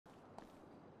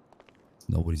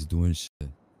Nobody's doing shit.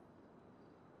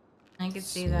 I could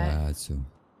see so that. I had to.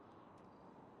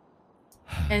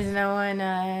 Is no one,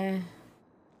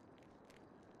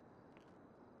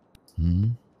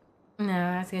 No,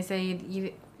 I was gonna say,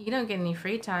 you don't get any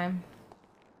free time.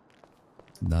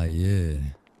 Not yet.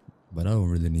 But I don't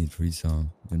really need free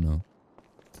time, you know.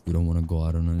 We don't want to go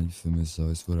out on any, you feel me? So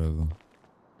it's whatever.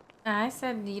 I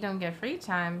said you don't get free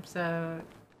time, so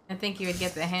I think you would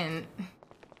get the hint.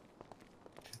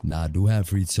 Nah, I do have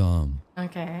free time.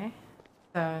 Okay.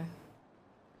 So.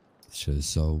 Shit,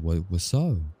 so what's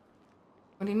up?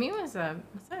 What do you mean what's up?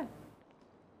 What's up?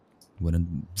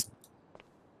 When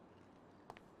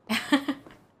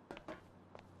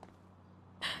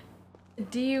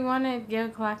Do you want to go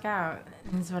clock out?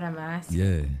 Is what I'm asking.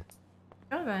 Yeah.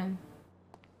 Go then.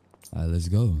 Alright, let's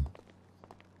go.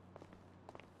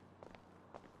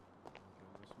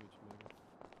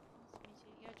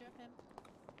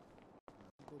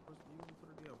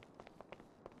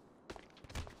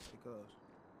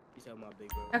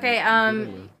 Okay,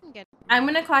 I'm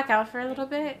gonna clock out for a little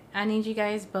bit. I need you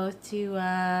guys both to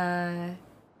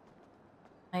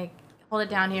like hold it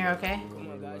down here, okay?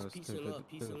 Come on, guys. Peace and love.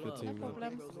 Peace and love. No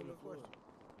problem.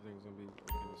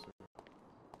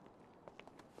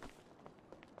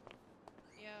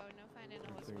 Yo, no finding no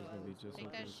what's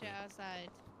take that shit outside.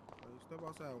 Step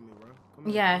outside with me, bro. Come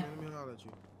yeah. Let me holler at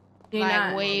you.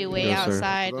 Like way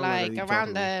outside, like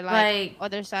around the like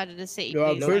other side of the city.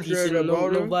 Yo,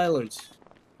 no violence.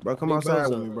 Bro, come outside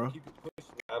with me, bro.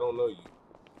 I don't know you.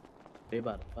 They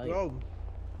about to fight. Yo,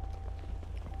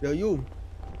 you.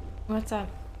 What's up?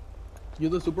 You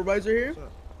the supervisor here?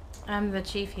 I'm the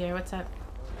chief here. What's up?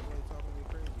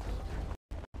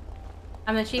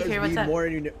 I'm the chief here. What's up?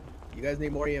 You guys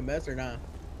need more EMS or not?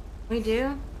 We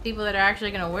do. People that are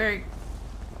actually gonna work.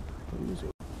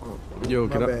 Yo,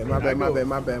 my bad.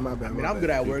 I mean, I'm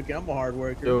good at working. I'm a hard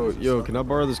worker. Yo, can I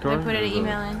borrow this car? Can I put an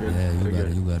email in? Yeah,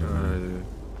 you got it.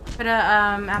 Put a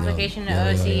application to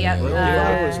OC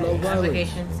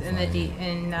applications in the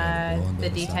D10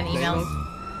 emails.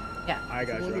 Yeah. I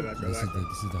got you. This is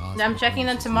the hospital. I'm checking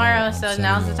them tomorrow, so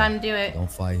now's the time to do it. Don't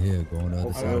fight here. Go on the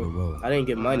other side of the road. I didn't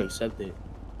get mine accepted.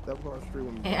 I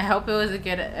hope it was a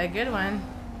good one.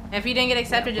 If you didn't get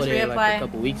accepted, just reapply. Like a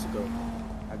couple weeks ago.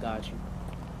 I got you.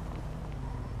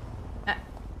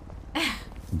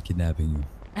 I'm kidnapping you.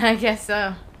 I guess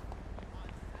so.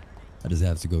 I just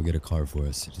have to go get a car for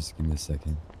us. Just give me a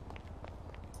second.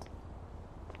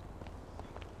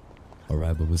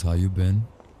 Alright, Bubbles, how you been?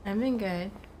 I've been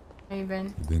good. How you been?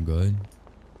 You been good?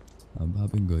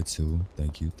 I've been good too.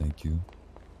 Thank you.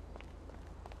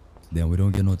 Damn, we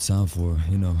don't get no time for,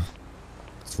 you know,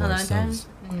 for alone ourselves.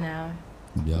 time? No.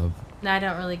 Yup. No, I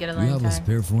don't really get alone You have time. a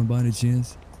spare phone by any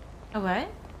chance? A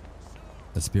what?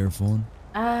 A spare phone?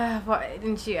 Why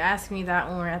didn't you ask me that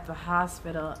when we're at the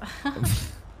hospital?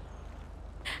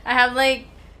 I have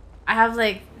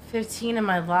like 15 in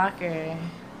my locker.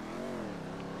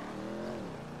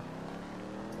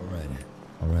 Alright.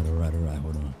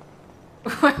 Hold on.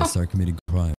 Let's start committing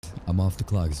crimes. I'm off the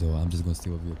clock, so I'm just gonna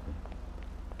steal a vehicle.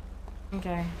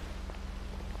 Okay.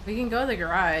 We can go to the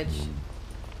garage.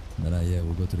 Not yet.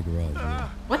 We'll go to the garage. Yeah.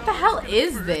 What the hell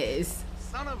is this?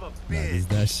 Son of a bitch. Nah, this is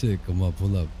that shit. Come on,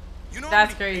 pull up.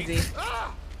 That's crazy.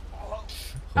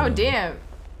 Oh damn!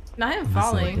 Not him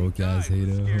falling. Broke ass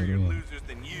hater.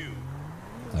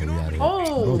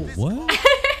 Oh! Bro, what?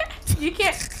 You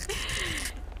can't.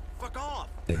 Fuck off,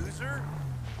 loser.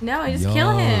 No, just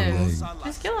kill him.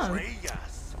 Just kill him.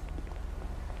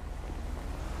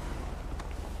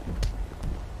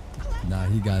 Nah,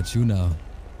 he got you now.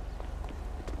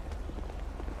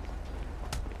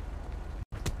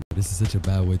 This is such a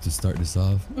bad way to start this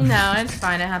off. No, it's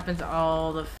fine. It happens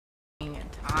all the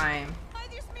time.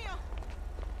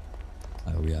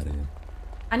 Alright, we out of here.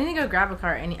 I need to go grab a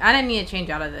car. I didn't need to change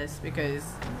out of this because.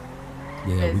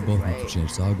 Yeah, we both need to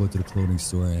change. So I'll go to the clothing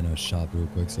store and shop real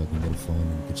quick so I can get a phone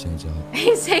and we can change out.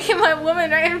 He's taking my woman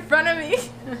right in front of me.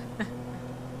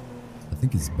 I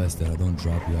think it's best that I don't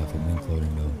drop you off at main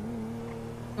clothing though.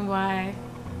 Why?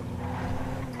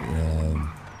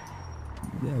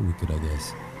 Yeah, we could, I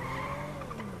guess.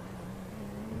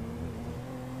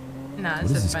 Nah, What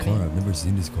it's is just this funny. car? I've never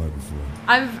seen this car before.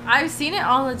 I've seen it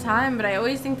all the time, but I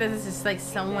always think that this is like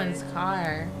someone's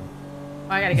car. Oh,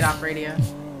 I gotta get off radio.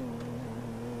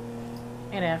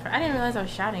 I didn't realize I was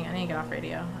shouting. I didn't get off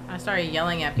radio. I started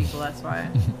yelling at people. That's why.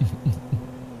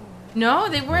 No,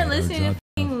 they weren't listening to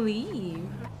fucking leave.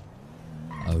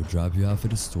 I would drop you off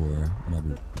at the store and I'll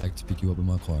be back to pick you up in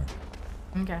my car.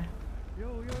 Okay.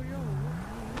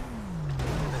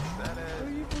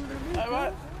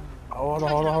 Hold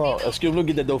on. Excuse me, let me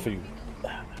get that dough for you.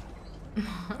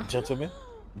 Gentlemen.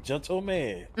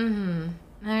 Gentlemen. Mm-hmm.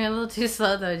 You're a little too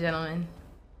slow though, gentlemen.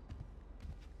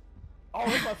 Oh,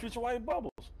 that's my future wife,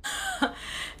 Bubbles.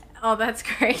 Oh, that's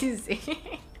crazy.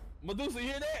 Medusa, you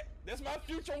hear that? That's my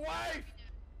future wife.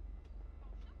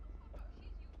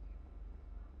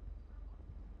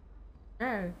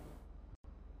 Sure.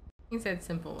 He said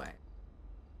simple way.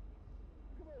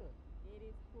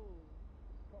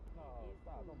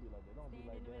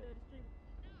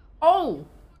 Oh!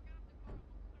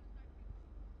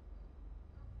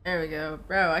 There we go.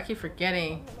 Bro, I keep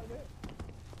forgetting.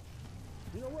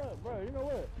 You know what, bro? You know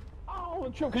what? I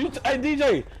don't even trip. Hey,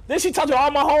 DJ, then she talked to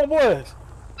all my homeboys.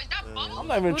 I'm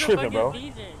not even tripping, bro. I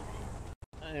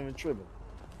ain't even tripping.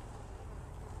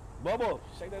 Bubba,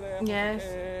 shake that ass. Yes.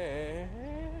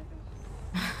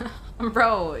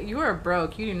 Bro, you are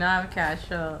broke. You do not have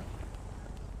cash up.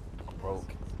 I'm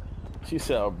broke. She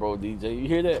said, "I'm broke, DJ." You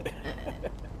hear that?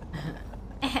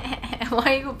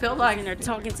 Why you feel like in there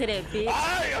talking to that bitch?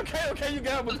 Alright, okay, you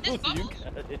got it. You got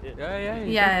it. Yeah.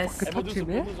 Yes. Hey, Medusa,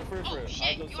 Oh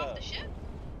shit, you off the ship?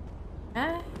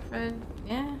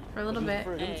 For a little bit.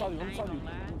 Let me tell you.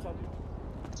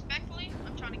 Respectfully,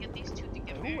 I'm trying to get these two to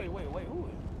get married. Wait, who?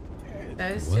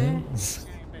 Those What? two?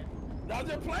 I'm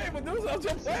just playing, Medusa. I'm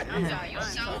just playing. I'm sorry, you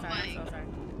sound like...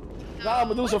 Nah,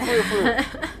 Medusa, for real.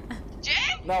 Jay?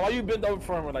 Nah, why you bend over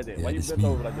for me like that? Yeah, Why you it's bend me.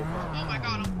 over like that? Oh my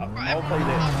god, I'm I don't play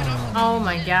that. Oh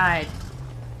my god.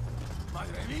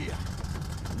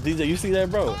 DJ, you see that,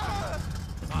 bro? Yeah,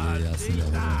 I see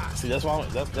that one. See, that's why I'm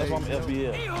FBL. That's why I'm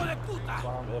FBL.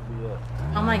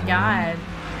 Oh my god.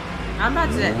 I'm about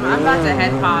to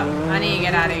head pop. I need to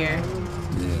get out of here.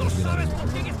 Yeah, let's get out of here.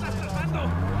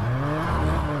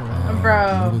 Bro.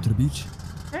 You wanna go to the beach?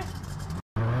 Sure.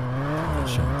 Yeah,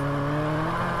 sure.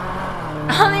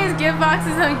 All these gift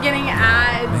boxes I'm getting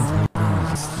ads.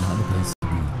 It's not a place to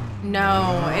be.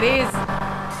 No, it is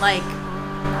like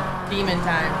demon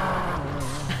time.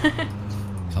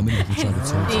 How many people try to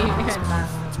talk to you? Demon It's been time.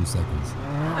 like 2 seconds.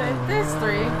 There's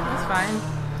 3. That's fine.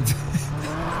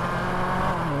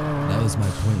 That was my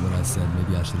point when I said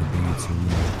maybe I should have been to,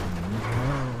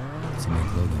 to make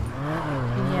clothing.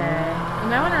 Yeah. You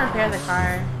might want to repair the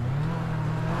car.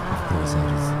 Of course, I'm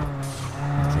drunk.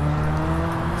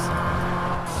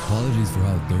 Apologies for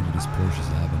how dirty this Porsche is. I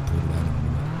haven't put it on in a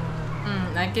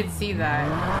minute. I could see that.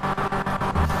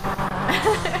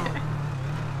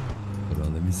 Hold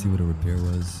on, let me see what a repair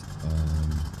was.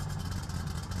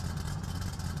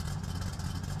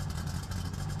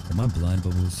 Am I blind,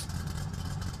 Bubbles?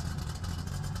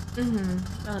 A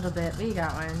little bit, but you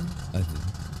got one. I did.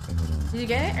 Hey, hold on. Did you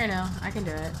get it or no? I can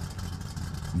do it.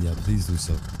 Yeah, please do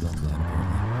so. I'm blind,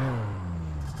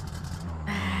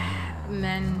 apparently.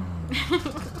 Men.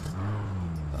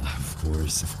 Of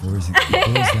course. It boils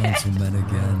down to men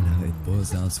again. It boils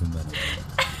down to men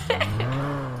again.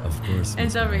 Of course.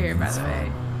 It's over here, by the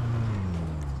way.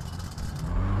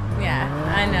 Yeah,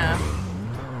 I know.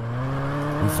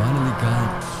 We finally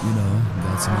got to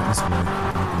make this work.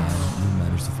 I'm glad you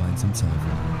managed to find some time for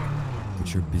me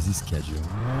with your busy schedule.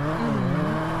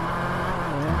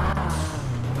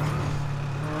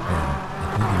 And I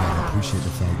think you gotta appreciate the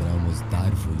fact that I almost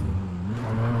died for you.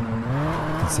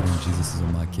 Considering Jesus is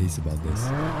on my case about this.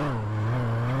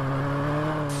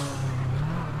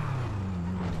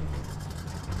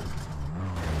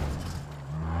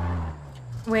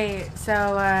 Wait,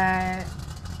 so,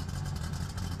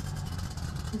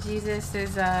 Jesus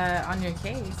is, on your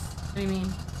case. What do you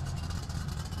mean?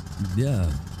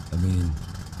 Yeah, I mean,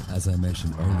 as I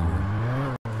mentioned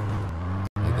earlier,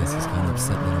 I guess he's kind of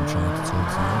upset that I'm trying to talk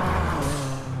to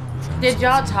you. Did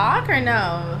y'all talk or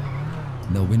no?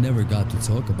 No, we never got to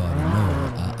talk about it,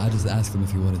 no. I just asked him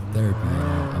if he wanted therapy,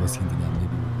 and I was hinting at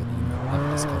maybe we could, have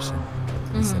a discussion.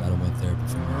 He said, I don't want therapy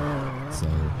from you, so...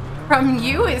 From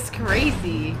you is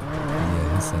crazy.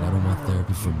 Yeah, he said, I don't want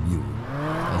therapy from you.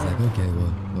 I was like, okay,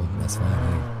 well that's fine,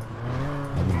 hey.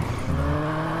 I wouldn't,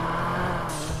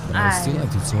 But I'd still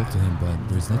like to talk to him, but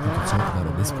there's nothing to talk about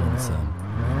at this point in time.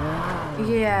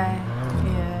 Yeah.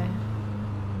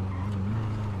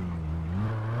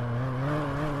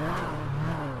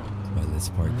 Right, let's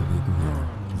park the vehicle here,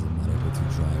 because I'm not able to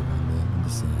drive on the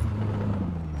sand.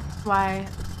 Why?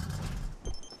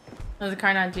 Was the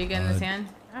car not jigging in the sand?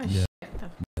 Oh, yeah. shit.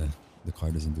 Yeah, the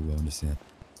car doesn't do well in the sand.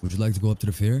 Would you like to go up to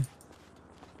the fair?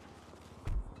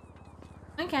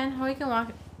 We can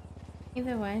walk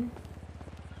either way.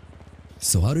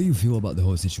 So how do you feel about the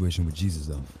whole situation with Jesus,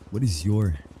 though? What is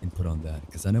your input on that?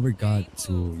 Because I never got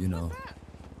to,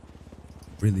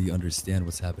 really understand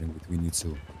what's happening between you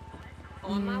two.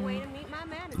 On my way to meet my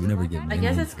manager. You never get I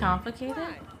guess it's complicated.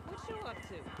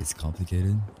 It's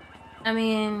complicated? I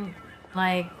mean,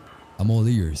 Like, I'm all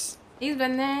ears. he's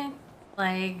been there,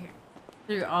 like,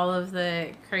 through all of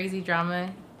the crazy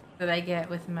drama that I get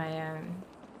with my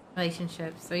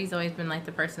relationships. So he's always been like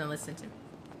the person to listen to me.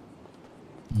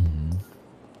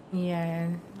 Yeah.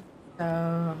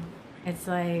 So it's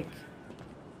like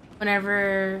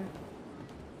whenever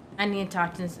I need to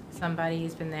talk to somebody,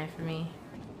 he's been there for me,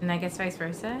 and I guess vice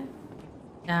versa.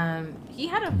 He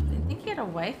had I think he had a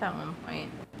wife at one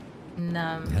point. And,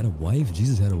 had a wife?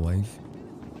 Jesus had a wife.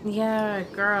 Yeah, a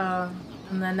girl.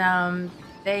 And then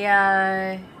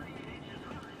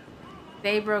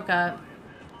they broke up.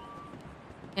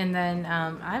 And then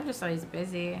I'm just always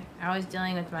busy. I was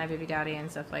dealing with my baby daddy and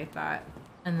stuff like that.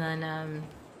 And then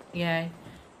yeah,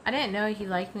 I didn't know he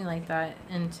liked me like that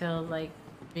until like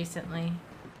recently.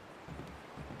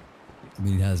 I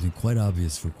mean, it has been quite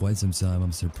obvious for quite some time.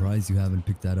 I'm surprised you haven't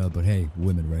picked that up, but hey,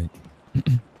 women, right?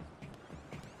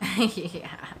 Yeah,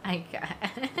 I got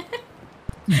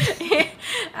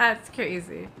That's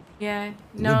crazy. Yeah.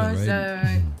 No, women, right? so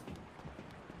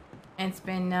it's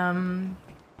been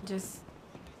just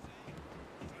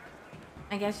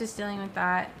I guess just dealing with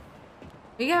that.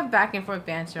 We have back and forth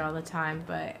banter all the time,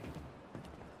 but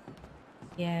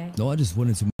yeah. No, I just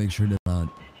wanted to make sure that I'm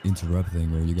not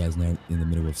interrupting or you guys not in the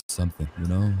middle of something, you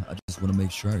know? I just want to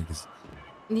make sure because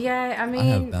yeah, I mean, I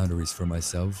have boundaries for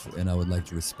myself and I would like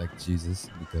to respect Jesus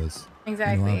because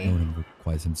exactly. You know, I've known him for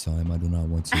quite some time. I do not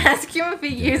want to ask him if he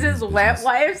uses wet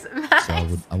wipes.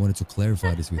 So I wanted to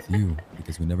clarify this with you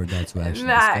because we never got to actually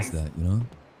discuss that, you know?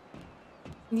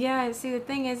 Yeah, see the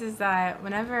thing is that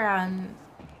whenever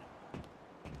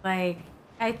like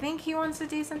I think he wants to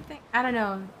do something. I don't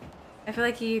know. I feel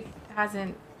like he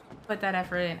hasn't put that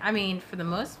effort in. I mean, for the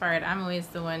most part, I'm always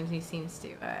the one who seems to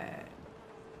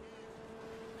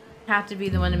have to be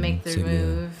the one to make the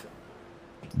move.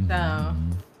 So,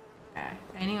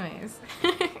 anyways.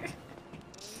 I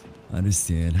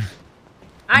understand.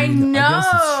 I know. I guess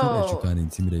it's true that you kind of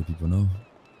intimidate people, no?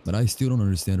 But I still don't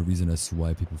understand the reason as to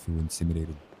why people feel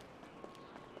intimidated.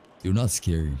 You're not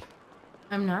scary.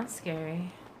 I'm not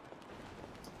scary.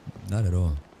 Not at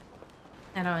all.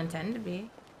 I don't intend to be.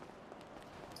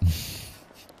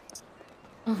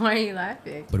 Why are you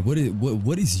laughing? But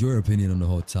what is your opinion on the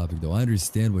whole topic, though? I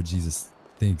understand what Jesus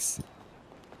thinks.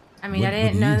 I mean, I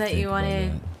didn't know that you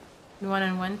wanted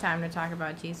one-on-one time to talk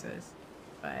about Jesus,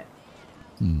 but.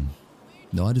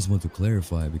 No, I just want to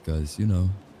clarify because, you know,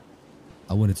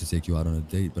 I wanted to take you out on a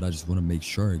date, but I just want to make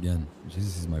sure, again,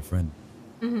 Jesus is my friend.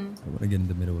 I want to get in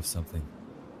the middle of something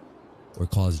or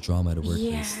cause drama at a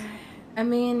workplace. Yeah, I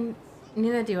mean,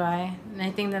 neither do I. And I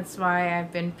think that's why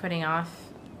I've been putting off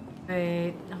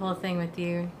the whole thing with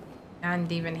you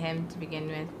and even him to begin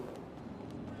with.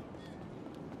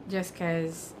 Just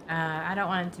because I don't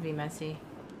want it to be messy.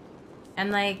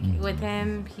 And like with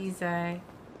him, he's I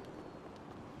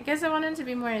guess I want him to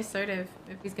be more assertive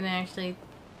if he's going to actually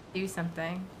do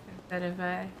something instead of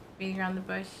beating around the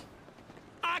bush.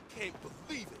 I can't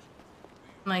believe it.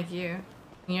 Like you.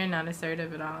 You're not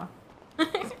assertive at all.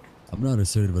 I'm not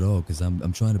assertive at all because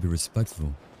I'm trying to be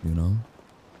respectful, you know?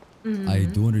 I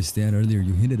do understand earlier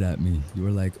you hinted at me. You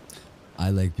were like,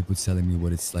 I like people telling me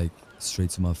what it's like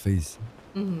straight to my face.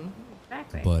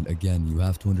 Exactly. But again, you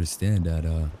have to understand that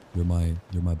you're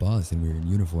my boss and we're in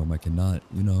uniform. I cannot,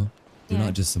 you know, you're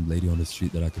not just some lady on the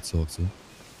street that I could talk to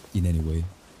in any way.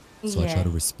 So I try to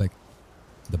respect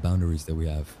the boundaries that we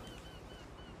have.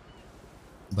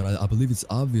 But I believe it's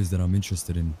obvious that I'm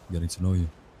interested in getting to know you.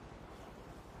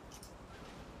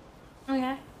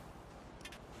 Okay.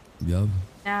 Yup.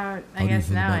 Now, I guess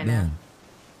now I know.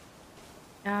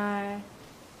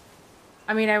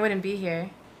 I mean, I wouldn't be here,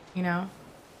 you know,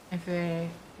 if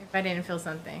I didn't feel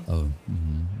something. Oh.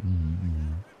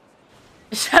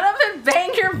 Shut up and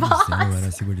bang your boss. All right, I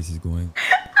see where this is going.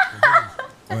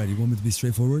 All right, you want me to be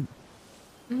straightforward?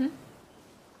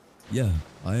 Yeah,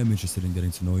 I am interested in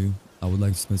getting to know you. I would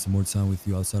like to spend some more time with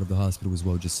you outside of the hospital as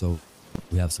well, just so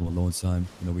we have some alone time.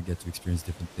 You know, we get to experience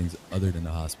different things other than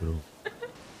the hospital.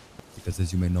 Because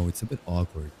as you may know, it's a bit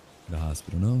awkward in the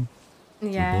hospital, no?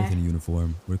 Yeah. We're both in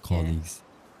uniform. We're colleagues.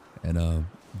 And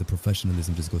the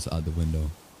professionalism just goes out the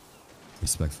window,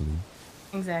 respectfully.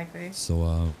 Exactly.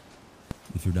 So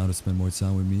if you're down to spend more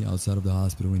time with me outside of the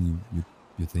hospital and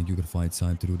you think you could find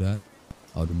time to do that,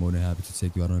 I'll be more than happy to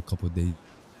take you out on a couple of dates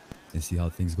and see how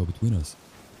things go between us.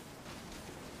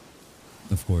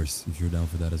 Of course, if you're down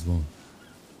for that as well.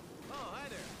 Oh, hi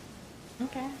there.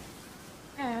 Okay.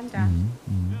 Yeah, I'm down.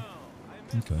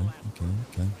 Okay.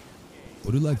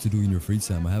 What do you like to do in your free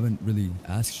time? I haven't really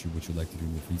asked you what you like to do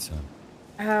in your free time.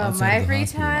 Oh, Outside my of the free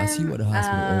hospital. time? I see you at the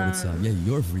hospital all the time. Yeah,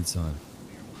 your free time.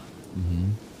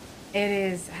 It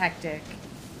is hectic.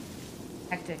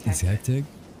 Hectic. It's hectic?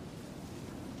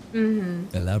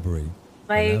 Mm-hmm. Elaborate.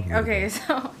 Like, okay,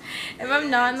 so if I'm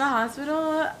not in the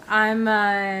hospital, I'm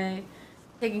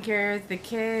taking care of the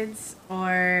kids,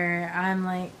 or I'm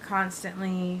like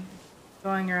constantly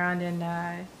going around and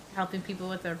helping people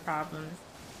with their problems.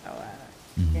 So,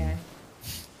 yeah.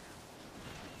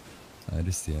 I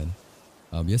understand.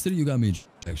 Yesterday you got me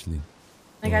actually.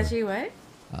 I got you what?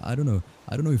 I don't know.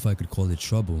 I don't know if I could call it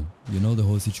trouble. You know the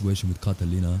whole situation with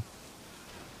Catalina.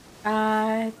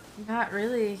 Not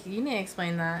really. You need to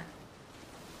explain that.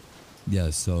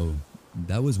 Yeah, so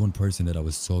that was one person that I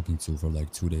was talking to for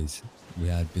like 2 days. We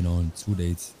had been on 2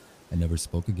 dates and never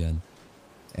spoke again.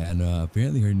 And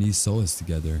apparently her niece saw us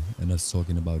together and us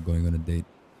talking about going on a date.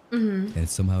 Mm-hmm. And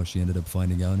somehow she ended up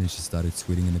finding out and she started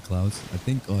tweeting in the clouds. I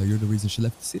think you're the reason she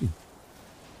left the city.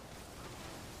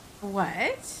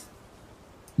 What?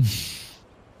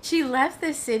 She left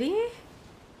the city?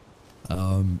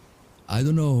 I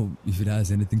don't know if it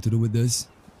has anything to do with this,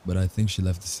 but I think she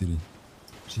left the city.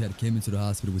 She had came into the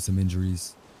hospital with some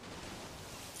injuries.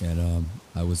 And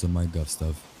I was on my gut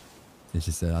stuff. And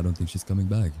she said, I don't think she's coming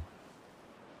back.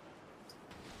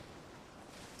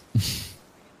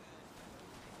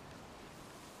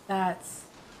 That's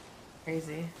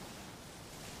crazy.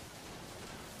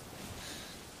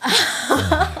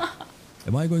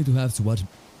 Am I going to have to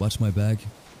watch my back,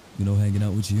 you know, hanging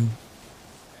out with you?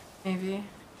 Maybe.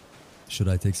 Should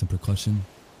I take some precaution?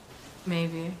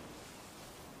 Maybe.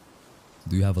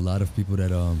 Do you have a lot of people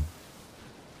that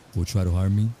will try to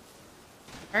harm me?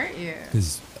 Hurt you?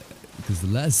 Because the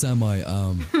last time I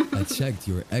checked,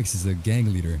 your ex is a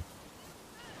gang leader.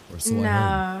 Or so I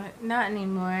heard. No, not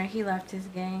anymore. He left his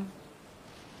gang.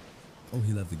 Oh,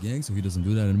 he left the gang, so he doesn't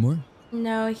do that anymore?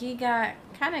 No, he got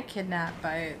kind of kidnapped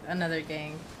by another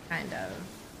gang, kind of.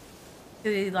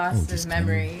 Because he lost his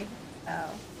memory. So,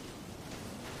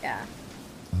 yeah.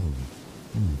 Oh,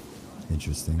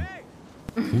 interesting.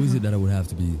 Who is it that I would have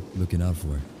to be looking out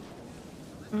for?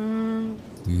 Do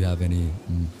you have any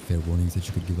fair warnings that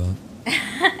you could give out?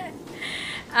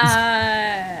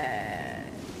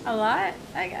 A lot,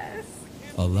 I guess.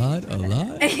 A lot? A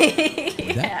lot?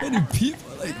 Yeah. That many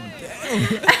people? Like,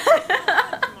 damn.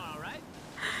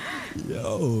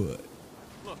 Yo.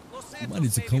 You might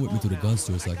need to come with me to the gun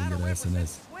store so I can get an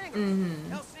SNS.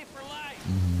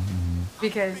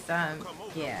 Because,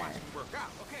 yeah.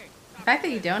 The fact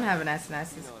that you don't have an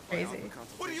SNS is crazy.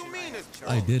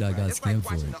 I did. I got scammed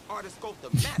for it.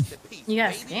 You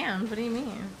got scammed? What do you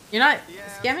mean? You're not...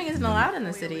 Scamming isn't allowed in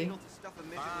the city.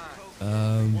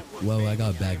 Well, I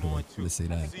got backdoored. Let's say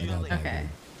that. I got backdoored. Okay.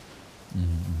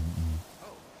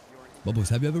 Bubbles,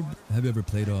 have you ever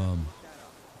played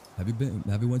have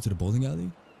you went to the bowling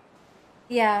alley?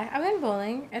 Yeah, I've been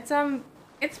bowling.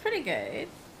 It's pretty good.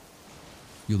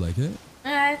 You like it?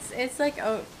 It's like,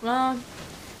 oh, well,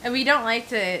 and we don't like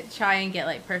to try and get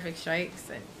like perfect strikes.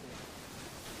 And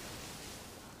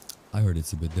I heard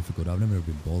it's a bit difficult. I've never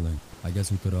been bowling. I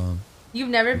guess we could You've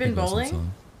never been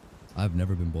bowling? I've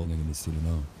never been bowling in the city.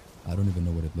 No, I don't even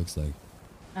know what it looks like.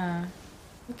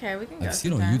 Okay, we can go. I've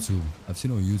seen on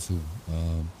YouTube.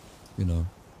 You know,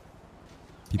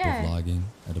 people vlogging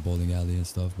at the bowling alley and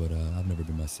stuff, but I've never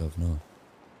been myself. No.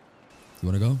 You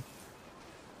wanna go?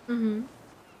 You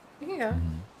can go.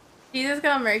 He's just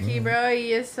gonna murky, bro.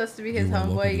 He is supposed to be his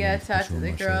homeboy. You gotta talk to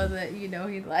the girl that you know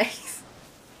he likes.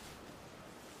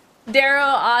 Daryl,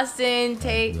 Austin,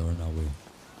 Tate.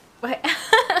 What?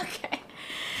 Okay.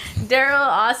 Daryl,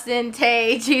 Austin,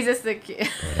 Tay, Jesus the Kid.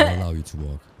 I'll allow you to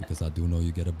walk because I do know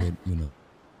you get a bit, you know,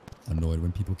 annoyed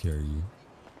when people carry you.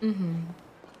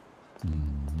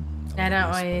 I don't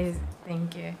always.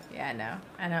 Thank you. Yeah, no,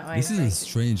 I don't always. This is a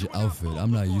strange outfit.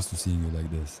 I'm not used to seeing you like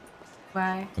this.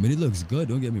 Why? I mean, it looks good.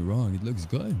 Don't get me wrong. It looks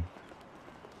good.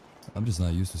 I'm just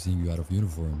not used to seeing you out of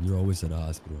uniform. You're always at the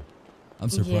hospital. I'm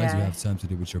surprised you have time to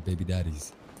deal with your baby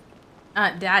daddies.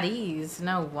 Daddies,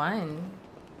 no one.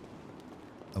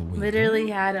 Oh, wait,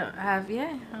 Literally I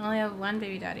only have one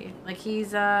baby daddy. Like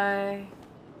he's the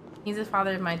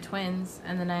father of my twins,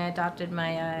 and then I adopted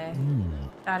my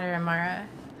daughter Amara.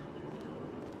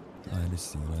 I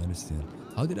understand.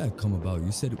 How did that come about?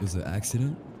 You said it was an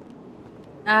accident?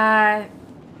 I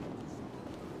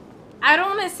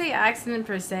don't want to say accident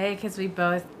per se, because we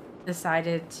both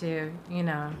decided to, you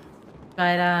know,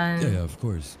 but yeah, of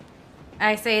course.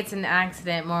 I say it's an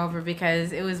accident moreover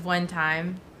because it was one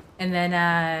time, and then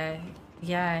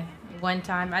one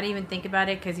time I didn't even think about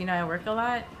it because, you know, I work a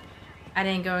lot. I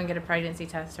didn't go and get a pregnancy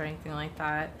test or anything like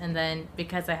that, and then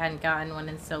because I hadn't gotten one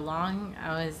in so long,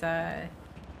 I was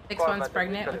 6 months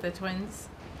pregnant with the twins.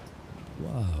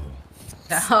 Wow.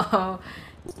 So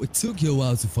It took you a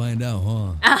while to find out,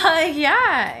 huh?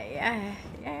 Yeah.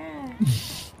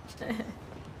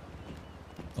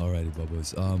 Alrighty,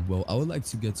 Bubbles. Well, I would like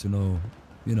to get to know,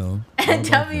 you know, more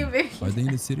Tell about me, them. baby. Are they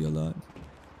in the city a lot?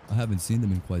 I haven't seen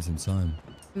them in quite some time.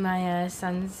 My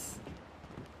son's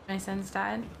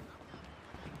dad.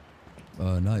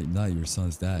 Not your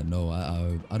son's dad. No,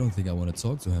 I don't think I want to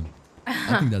talk to him.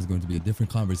 I think that's going to be a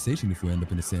different conversation if we end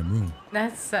up in the same room.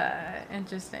 That's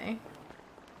interesting.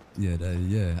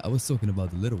 Yeah, I was talking about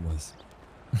the little ones.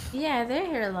 Yeah, they're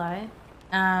here a lot.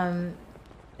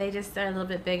 They just are a little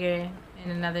bit bigger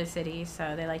in another city,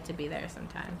 so they like to be there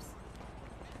sometimes.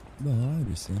 No, I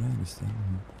understand.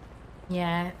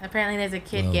 Yeah, apparently there's a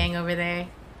kid gang over there.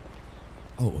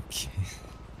 Oh, okay.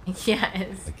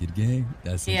 Yes. A kid gang?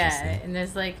 That's interesting. Yeah, and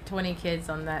there's like 20 kids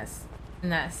in that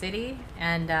city,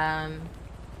 and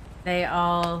they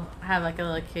all have like a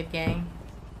little kid gang.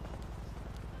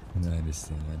 No, I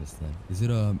understand. Is it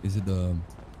the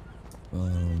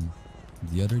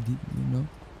other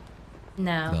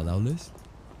No. the loud list?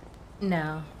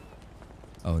 No.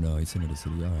 Oh no, it's another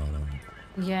city. All right.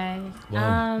 Yeah.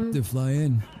 Well, they fly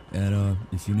in, and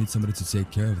if you need somebody to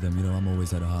take care of them, you know, I'm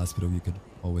always at a hospital. You could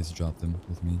always drop them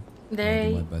with me. There, I'll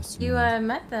do my best to, you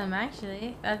met them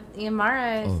actually.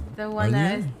 Yamara is the one are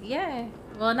that you? yeah.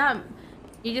 Well, not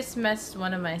you just missed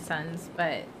one of my sons,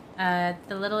 but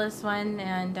the littlest one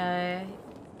and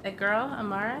the girl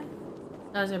Amara,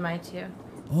 those are my two.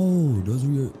 Oh, those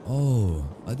were your. Oh,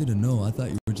 I didn't know. I thought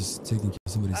you were just taking care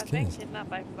of somebody's kids.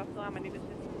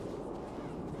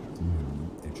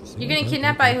 Interesting. You're getting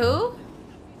kidnapped by who?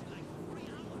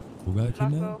 Who got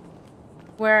kidnapped?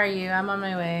 Where are you? I'm on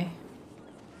my way.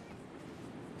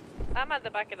 I'm at the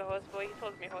back of the hospital. He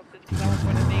told me hostage because I was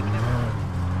going to make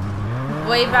him.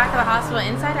 Way back of the hospital,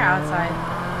 inside or outside?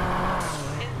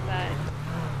 Inside.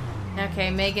 Okay,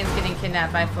 Megan's getting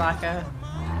kidnapped by Flacco.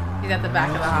 He's at the back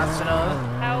of the hospital.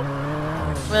 Help.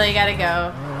 Willie, you gotta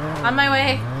go. On my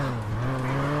way.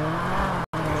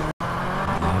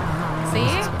 See?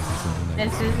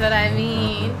 This is what I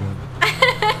mean.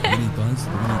 We need guns.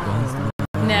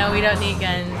 No, we don't need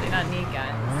guns. We don't need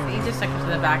guns. He just took us to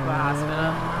the back of the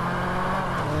hospital.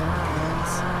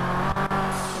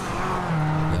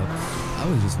 Yep. I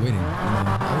was just waiting. I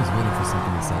was waiting for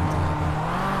something exciting to happen.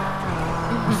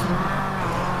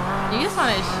 You just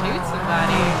want to shoot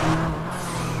somebody.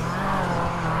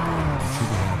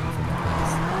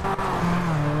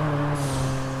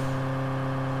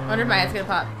 I wonder if my head's gonna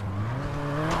pop.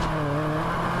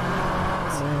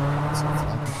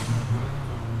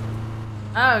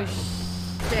 Oh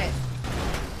shit.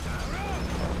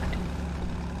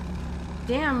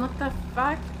 Damn, what the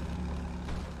fuck?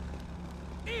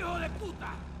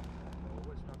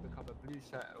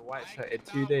 White shirt in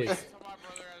 2 days.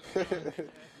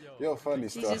 You're funny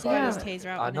He's stuff. just got his taser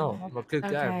out. I know, I'm a good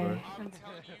guy, bro.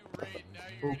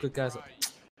 All good guys.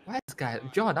 Why this guy?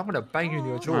 John, I'm gonna bang you in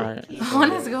your jaw.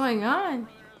 What is going on?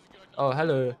 Oh,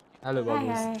 hello. Hello,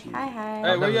 Bubbles. Hi.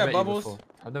 Hey, where you at, Bubbles?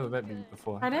 I've never met you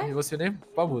before. Pardon? Hey, what's your name?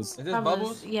 Bubbles. Is this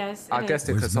Bubbles? Yes. I guessed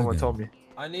it because someone told me.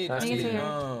 I need Nice to meet you.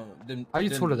 the Are you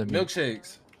taller than me?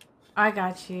 milkshakes. I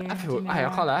got you. I can't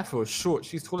lie, I feel short.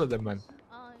 She's taller than man.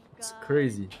 It's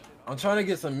crazy. I'm trying to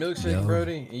get some milkshake,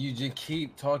 Brody, and you just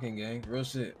keep talking, gang. Real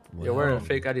shit. You're wearing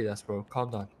fake Adidas, bro. Calm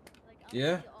down.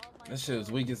 Yeah? That shit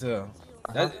was weak as hell.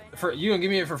 You gonna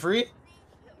give me it for free?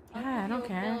 Yeah, I don't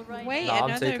care. Wait, I'm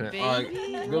another taking it. baby? All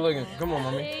right, good looking. Come on,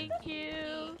 mommy. Thank you.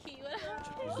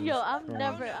 Yo, I'm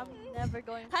never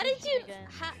going. How did you?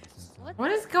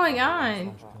 What is going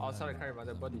on? I was trying to carry my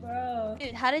dead body. Bro,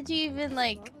 dude, how did you even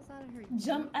like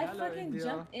jump? I fucking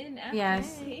jumped in after.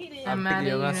 Yes. I hate it. I'm out of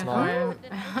uniform.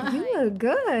 You look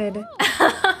good.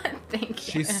 Thank you.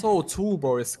 She's so tall,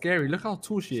 bro. It's scary. Look how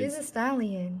tall she is. She's a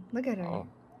stallion. Look at her. Oh,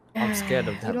 I'm scared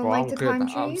of that, You don't bro. like I'm to good.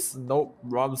 climb trees? Nope,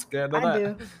 bro. I'm scared of I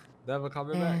that. do. Never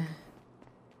coming back.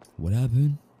 What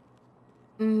happened?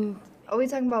 Oh, we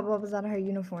talking about what was out of her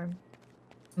uniform.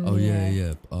 Oh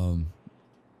yeah.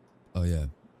 Oh yeah.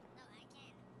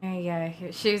 Yeah,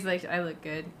 she's like, I look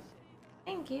good.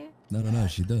 Thank you. No,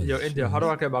 she does. Yo, India, how do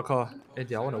I get my car?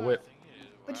 India, I want a whip.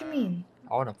 What you mean?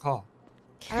 I want a car.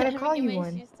 I gotta call you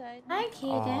one. Hi,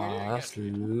 Kaden. Oh, that's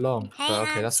long. But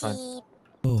okay, that's fine.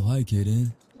 Oh, hi,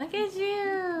 Kaden. Look at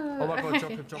you. Oh my god,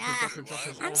 drop him.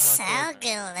 I'm so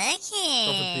good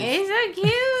looking. He's so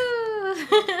cute.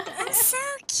 I'm so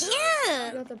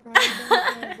cute.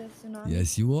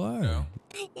 Yes, you are.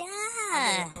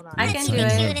 Yeah. I can do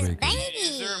it.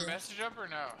 Is there a message up or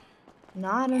no?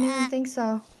 No, I don't even think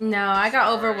so. No, I got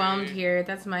overwhelmed here.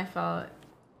 That's my fault.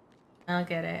 I'll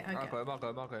get it. Okay.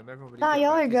 Nah,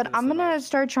 y'all are good. I'm gonna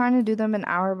start trying to do them an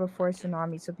hour before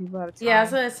tsunami, so people have time. Yeah,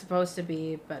 that's what it's supposed to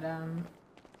be, but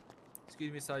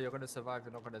Excuse me, sir. You're gonna survive.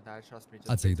 You're not gonna die. Trust me.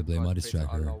 I'll take the blame. I'll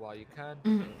distract her. While you can.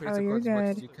 Oh, you're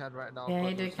good. You can right now. yeah,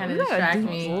 he did kind of distract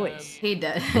me. Voice. He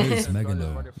did. Where's Megan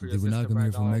though? Did we not come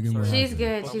here for Megan? What She's happened?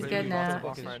 good. She's good now.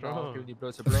 Get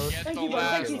the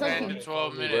last 10 to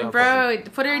 12 minutes. Bro,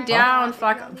 put her down.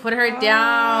 Fuck. Put her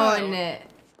down.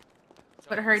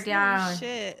 Put her down.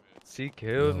 Shit. She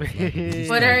killed me.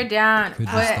 Put her down. Could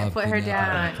you stop Put her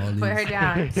down. kidnapping Put her my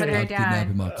down. colleagues? Put her Stop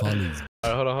kidnapping down. my colleagues.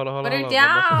 Alright, hold on. Put her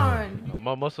down.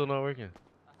 My muscle not working.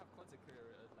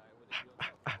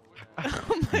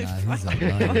 Oh my Nah, he's like,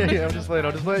 Yeah, I'm just playing.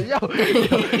 Yo,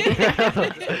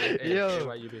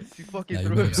 she fucking yeah,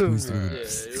 threw you're it. squeeze through it.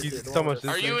 She's so much.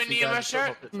 Are you in EMS shirt?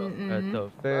 At the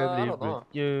family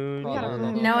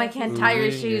reunion. No, I can't tie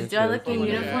your shoes. Do I look in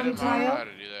uniform to I know you? how to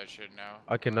do that shit now.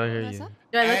 I cannot hear you. Do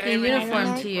I look in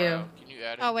uniform to you? Can you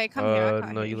add it? Oh wait, come here. I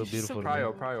can't No, hear you look beautiful. Prior.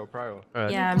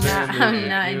 Alright. Yeah, I'm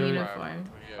not in uniform.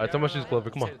 Alright, tell my shoes, Clover.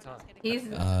 Come on. He's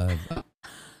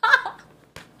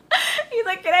he's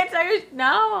like, can I tie your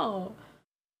no?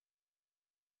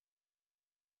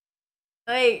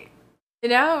 Like,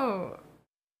 no.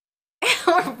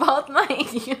 We're both not in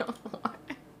uniform.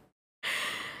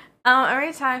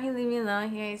 Every time he leave me alone,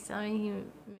 he always tell me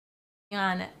he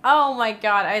on it. Oh my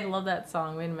god, I love that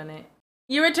song. Wait a minute.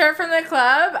 You return from the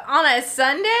club on a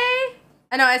Sunday?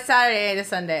 I know it's Saturday to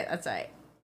Sunday. That's right.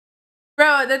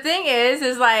 Bro, the thing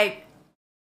is like,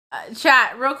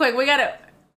 chat, real quick. We gotta.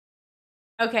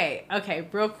 Okay,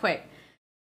 real quick.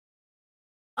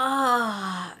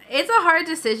 It's a hard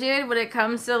decision when it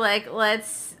comes to like,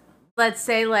 let's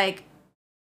say like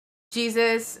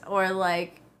Jesus or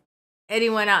like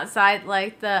anyone outside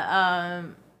like the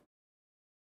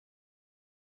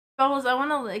Bubbles, I want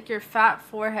to lick your fat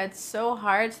forehead so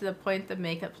hard to the point the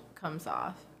makeup comes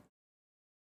off.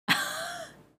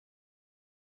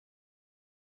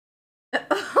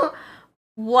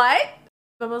 What?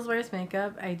 Bubbles wears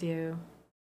makeup? I do.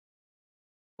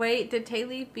 Wait, did Tay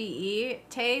leave BE?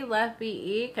 Tay left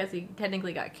BE because he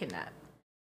technically got kidnapped.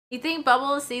 You think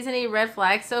Bubbles sees any red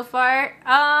flags so far?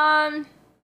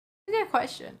 Good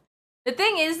question. The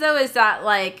thing is though, is that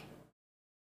like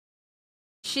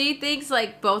she thinks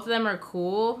like both of them are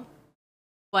cool,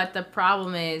 but the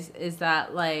problem is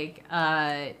that like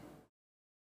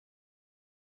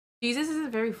Jesus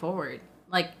isn't very forward.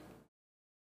 Like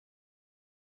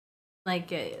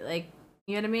you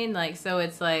know what I mean? Like, so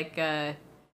it's like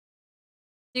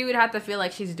she would have to feel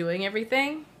like she's doing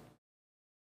everything.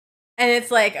 And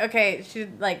it's like, okay, she's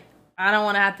like, I don't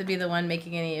want to have to be the one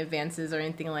making any advances or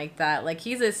anything like that. Like,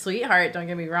 he's a sweetheart, don't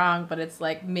get me wrong, but it's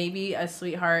like maybe a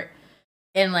sweetheart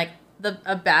in like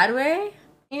a bad way,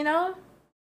 you know?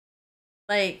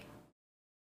 Like,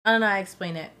 I don't know how to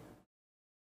explain it.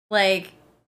 Like,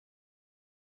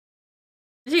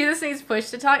 Jesus needs push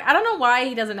to talk. I don't know why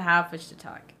he doesn't have push to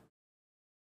talk.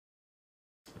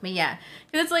 But yeah,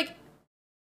 because it's like,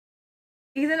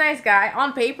 he's a nice guy.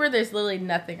 On paper, there's literally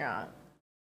nothing wrong.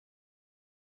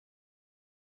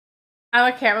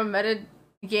 I'm a camera meta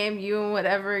game. You and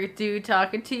whatever dude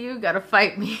talking to you gotta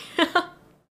fight me.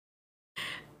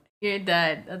 You're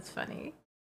dead. That's funny.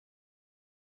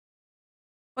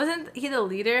 Wasn't he the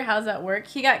leader? How's that work?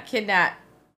 He got kidnapped.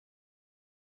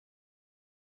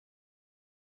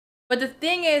 But the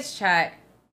thing is, chat,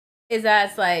 is that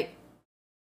it's like,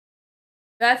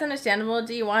 that's understandable.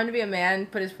 Do you want him to be a man,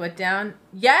 put his foot down?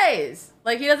 Yes!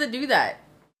 Like, he doesn't do that.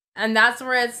 And that's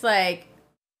where it's like,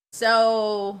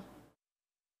 so,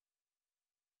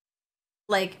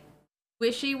 like,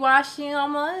 wishy-washy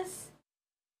almost.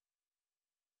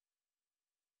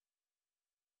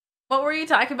 What were you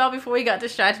talking about before we got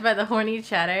distracted by the horny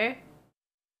chatter?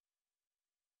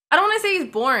 I don't want to say he's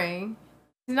boring.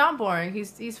 He's not boring.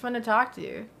 He's fun to talk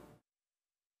to.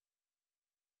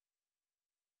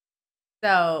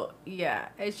 So, yeah,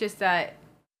 it's just that.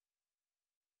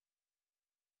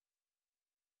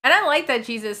 And I like that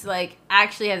Jesus, like,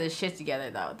 actually has his shit together,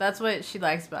 though. That's what she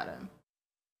likes about him.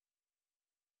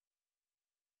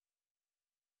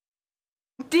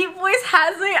 Deep voice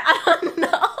has me? I don't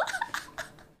know.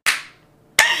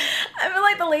 I feel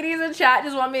like the ladies in chat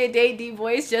just want me to date deep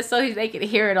voice just so they can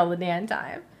hear it all the damn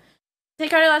time. Tay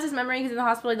Carter lost his memory. He's in the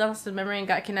hospital. He lost his memory and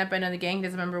got kidnapped by another gang. He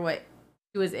doesn't remember what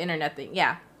he was in or nothing.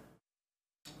 Yeah.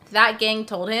 That gang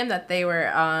told him that he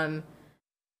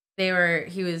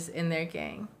was in their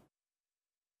gang.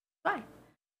 Fine.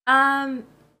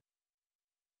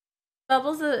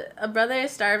 Bubbles, a brother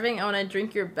is starving. I want to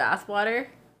drink your bath water.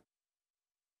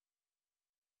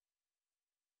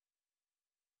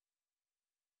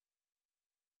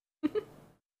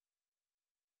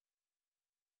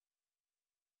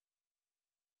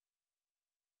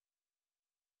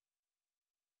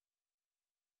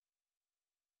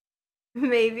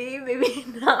 Maybe, maybe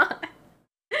not.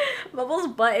 Bubbles'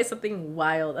 butt is something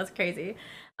wild. That's crazy.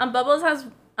 Bubbles has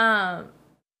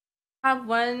have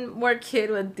one more kid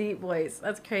with deep voice.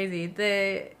 That's crazy.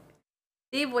 The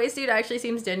deep voice dude actually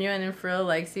seems genuine and for real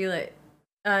likes you, like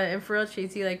and for real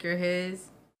treats you like you're his.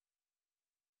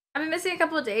 I've been missing a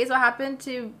couple of days. What happened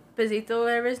to Bezito,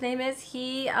 whatever his name is?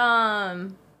 He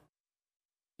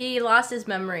lost his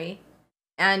memory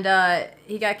and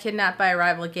he got kidnapped by a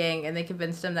rival gang and they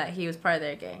convinced him that he was part of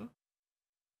their gang.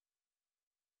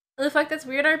 The fuck, that's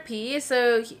weird, RP.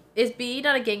 So is B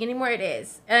not a gang anymore? It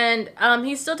is. And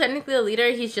he's still technically a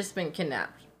leader. He's just been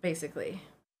kidnapped, basically.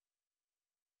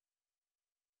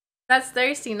 That's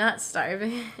thirsty, not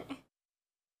starving.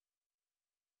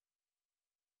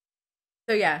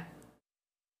 So yeah.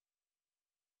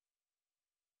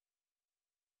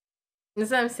 That's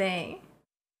what I'm saying.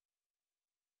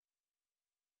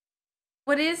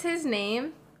 What is his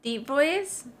name? Deep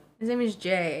Voice? His name is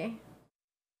Jay.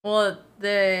 Well,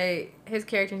 his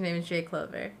character's name is Jay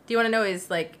Clover. Do you want to know his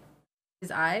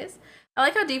eyes? I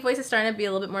like how Deep Voice is starting to be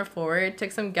a little bit more forward.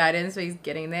 Took some guidance, so he's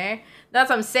getting there. That's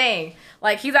what I'm saying.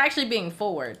 Like, he's actually being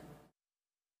forward.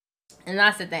 And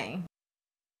that's the thing.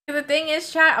 The thing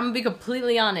is, chat, I'm gonna be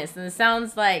completely honest, and it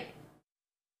sounds like...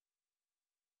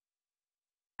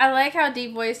 I like how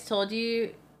Deep Voice told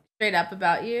you straight up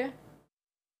about you.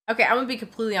 Okay, I'm gonna be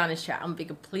completely honest, chat. I'm gonna be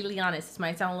completely honest. This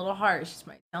might sound a little harsh. This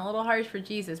might sound a little harsh for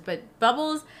Jesus, but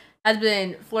Bubbles has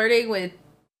been flirting with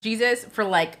Jesus for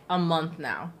like a month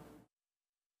now.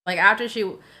 Like after she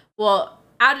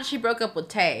broke up with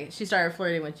Tay, she started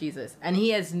flirting with Jesus, and he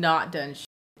has not done shit.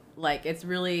 Like, it's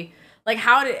really like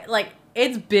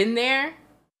it's been there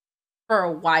for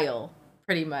a while,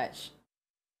 pretty much.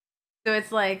 So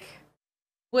it's like,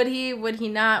 would he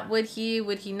not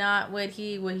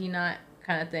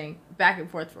kind of thing, back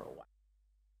and forth for a while.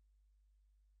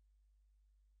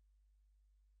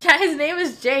 Yeah, his name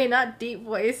is Jay, not Deep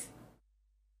Voice.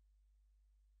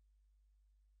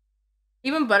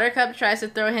 Even Buttercup tries to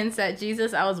throw hints at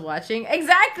Jesus. I was watching.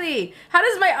 Exactly! How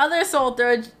does my other soul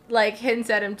throw, like,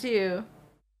 hints at him, too?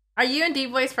 Are you and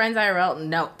Deep Voice friends IRL?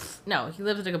 No. No, he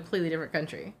lives in a completely different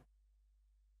country.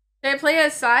 Should I play a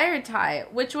Psy or Ty?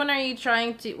 Which one are you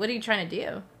trying to... What are you trying to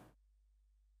do?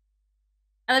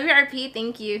 I love your RP.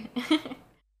 Thank you.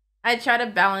 I try to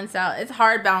balance out. It's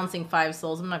hard balancing 5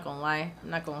 souls. I'm not gonna lie. I'm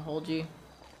not gonna hold you.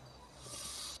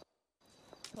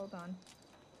 Hold on.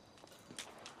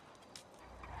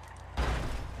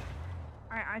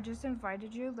 Alright, I just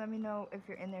invited you. Let me know if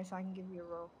you're in there so I can give you a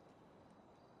role.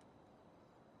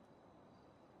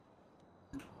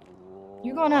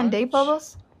 You going on a date,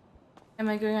 Bubbles? Am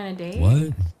I going on a date?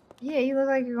 What? Yeah, you look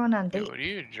like you're going on a date. What are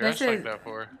you dressed like that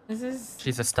for? This is...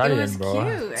 She's a stallion, bro.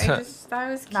 Cute. I just thought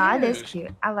it was cute. Nah, it is cute.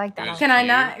 I like that. Can I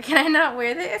not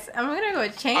wear this? I'm gonna go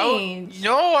change.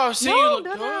 No, I was saying you look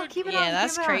good. No, keep it on. Yeah,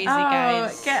 that's keep it crazy, on.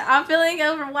 guys. Okay, I'm feeling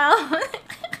overwhelmed.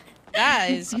 That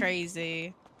is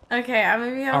crazy. Okay, I'm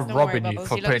robbing you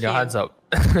for putting your hands up.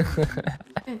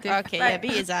 Okay, yeah,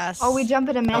 beat his ass. Oh, we jump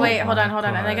in a minute. Oh, wait, hold on.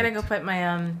 And I gotta go put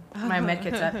my my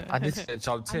medkits up. I need to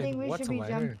jump in. I think we What's should on be my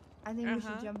hair? I think we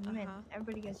should jump in.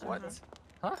 Everybody gets jumped in.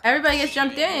 Huh? Everybody gets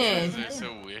jumped in. It's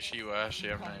so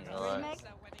wishy-washy, I'm not even gonna lie.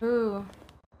 Who?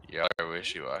 Y'all are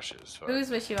wishy-washy as fuck. Who's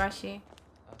wishy-washy?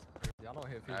 I don't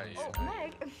hit Not people. you.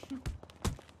 Meg.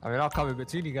 I mean, I'll come in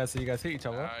between you guys so you guys hit each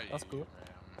other. Not That's you, cool.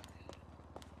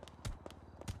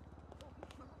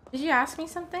 Did you ask me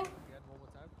something?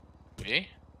 Me?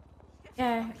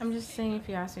 Yeah, I'm just saying if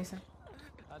you asked me something.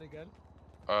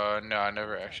 No, I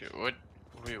never actually. Wait,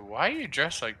 why are you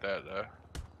dressed like that though?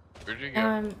 Where'd you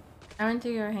go? I went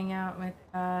to go hang out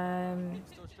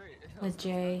with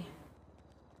Jay.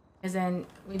 Cause then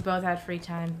we both had free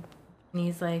time, and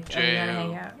he's like, "Oh, we gotta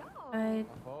hang out." I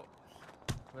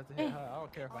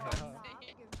don't care if I hit her.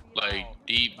 Like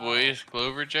Deep Voice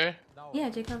Clover J? Yeah,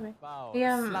 Jay Clover. He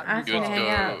asked me to hang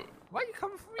out. Why are you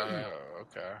coming for me? Oh,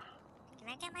 okay. Can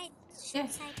I get my Yeah.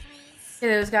 side, please?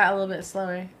 Yeah, it was got a little bit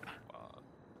slower.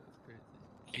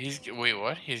 Wait,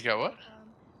 what? He's got what?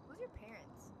 Who's your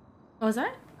parents? What was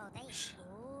that? Oh, they shooter.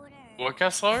 What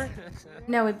got slower?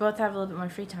 No, we both have a little bit more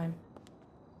free time.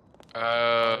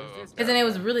 Okay. Cause then it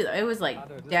was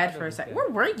like dead for a second. Where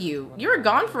were you? You were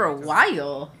gone for a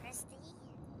while.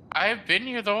 I've been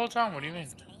here the whole time. What do you mean?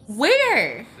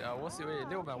 Where? What's your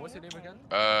name, man? What's your name again?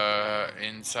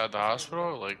 Inside the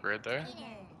hospital, like right there.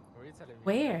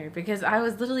 Where? Because I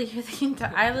was literally here the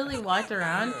entire. I literally walked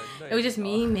around. It was just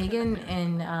me, Megan,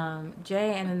 and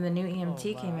Jay, and then the new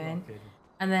EMT came in,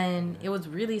 and then it was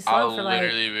really slow for like. I've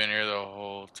literally been here the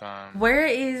whole time. Where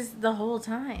is the whole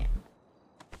time?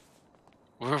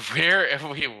 Where?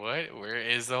 Wait, what? Where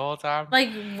is the whole time? Like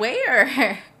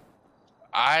where?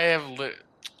 I have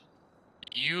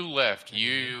You left.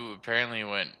 You apparently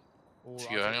went to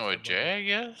go hang out with Jay, I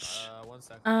guess.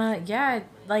 Yeah,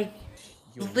 like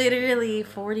literally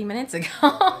 40 minutes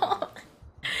ago.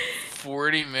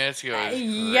 40 minutes ago.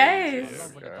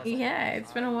 Yes. Okay. Yeah,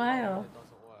 it's been a while.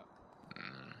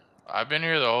 I've been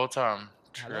here the whole time.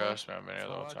 Trust me, I've been here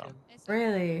the whole time.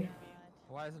 Really?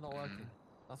 Why is it not working?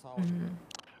 That's all.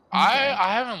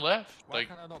 I haven't left. Like,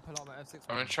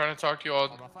 I've been trying to talk to you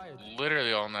all,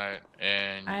 literally all night,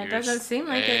 and It doesn't seem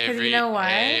like it, because you know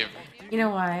why? You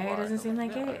know why it doesn't seem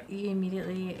like it? You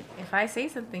immediately, if I say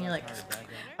something, you're like,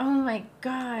 oh my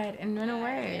god, and run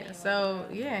away. So,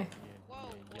 yeah.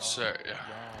 So,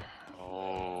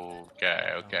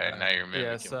 okay, now you're mimicking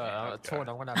Yes, me. I'm Okay.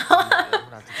 gonna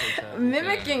have to take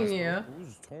Mimicking you?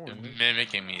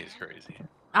 Mimicking me is crazy.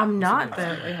 I'm not,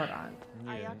 though. Wait, hold on.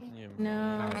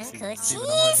 No.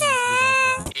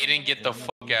 Kaden, get the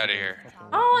fuck out of here.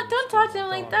 Oh, don't talk to him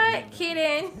like that,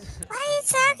 Kaden. Why are you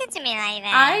talking to me like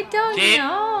that? I don't Kid-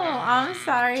 know. I'm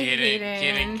sorry, Kaden,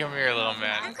 Kaden. come here, little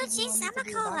man. Uncle Jesus, I'm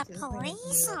gonna call the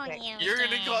police on you. You're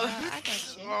gonna call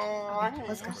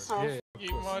Let's go.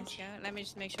 Let me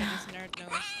just make sure this nerd knows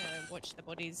to watch the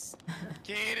bodies.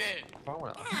 Kaden! I'm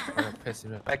gonna piss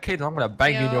you off. Hey, Kaden, I'm gonna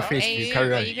bang you in your face if you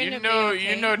carry on. You know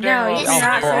No, damn you well.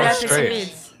 cannot say that to straight.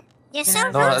 kids. You're so No,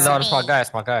 rude no, to that's my me. guy.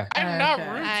 It's my guy. I'm not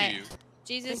rude to you.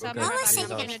 Jesus, I'll Okay. be right Mama back. said I'm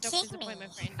you're getting gonna a doctor's kick me.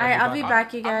 appointment for Alright, I'll be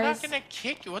back, you I'm guys. not gonna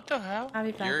kick you. What the hell? I'll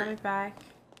be back. I'll be back.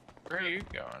 Where are you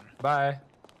going? Bye.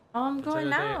 Oh, I'm going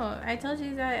your day. now. I told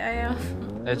you that I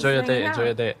am. Enjoy your day. Enjoy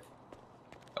your day.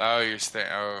 Oh, you're staying.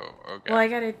 Oh, okay. Well, I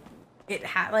gotta. It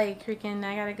had like freaking.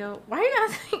 I gotta go. Why are you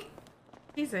asking?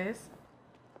 Jesus.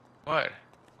 What?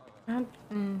 I'll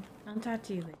talk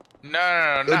to you later.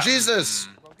 No. Yo, Jesus!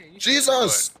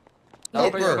 Jesus!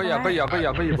 Help her!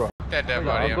 Bro. That dead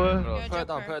body. Put it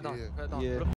down.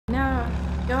 Yeah. No,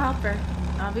 go help her.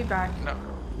 I'll be back. No.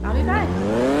 I'll be back.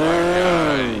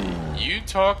 You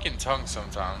talk in tongues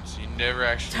sometimes. You never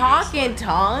actually Talk in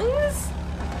tongues?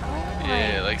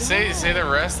 Yeah, like say the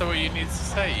rest of what you need to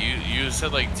say. You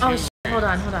said like two. Oh, hold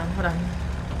on.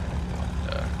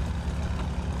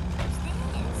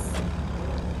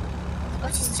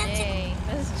 What's Jay?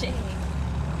 That's Jay.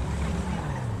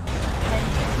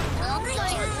 Oh my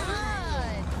god.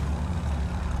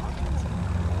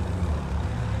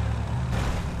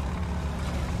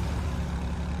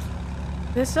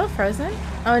 Is it still frozen?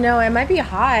 Oh no, it might be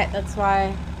hot. That's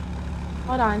why.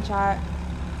 Hold on, chat.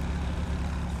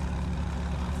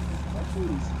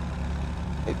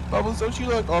 Hey, Bubbles, don't you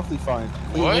look awfully fine?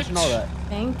 Hey, What? let you know that.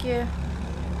 Thank you.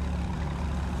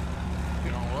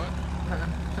 You know what?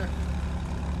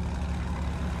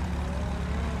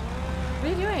 What are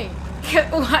you doing?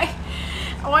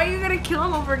 Why are you gonna kill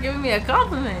him over giving me a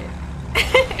compliment?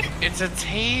 It's a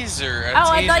taser.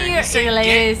 Oh, I thought you were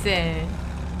listen.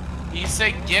 He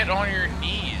said get on your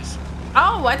knees.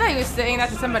 Oh, I thought you were saying that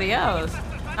to somebody else.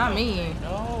 Not me.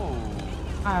 No.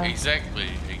 Oh. Exactly.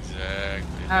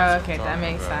 Oh, okay, that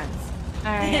makes sense.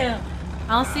 Alright.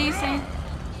 I'll see you soon.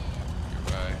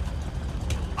 Bye.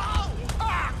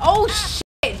 Oh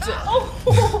shit!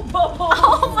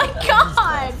 Oh my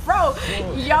god, bro!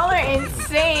 Y'all are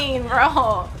insane,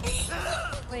 bro.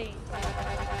 Wait.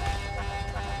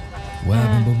 What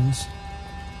happened, Bubbles?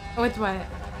 With what?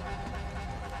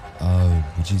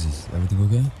 Jesus, everything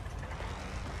okay?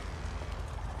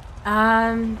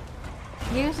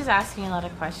 He was just asking a lot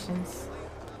of questions.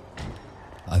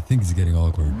 I think it's getting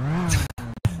awkward.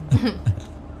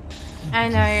 I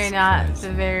know you're not Christ.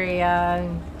 the very,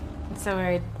 so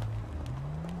weird.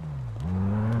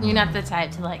 You're not the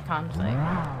type to like conflict.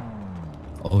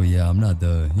 Oh yeah, I'm not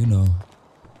the,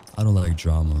 I don't like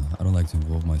drama. I don't like to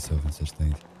involve myself in such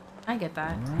things. I get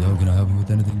that. Yo, can I help you with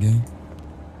anything, gang?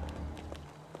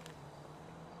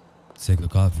 Take a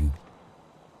coffee.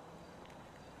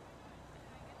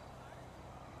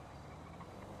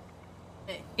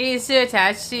 He's too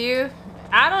attached to you?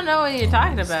 I don't know what you're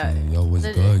talking about. Yo, what's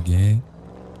good, gang?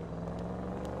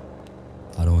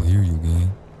 I don't hear you,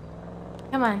 gang.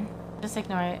 Come on. Just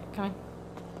ignore it. Come on.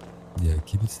 Yeah,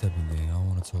 keep it stepping, gang. I don't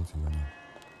want to talk to you right now.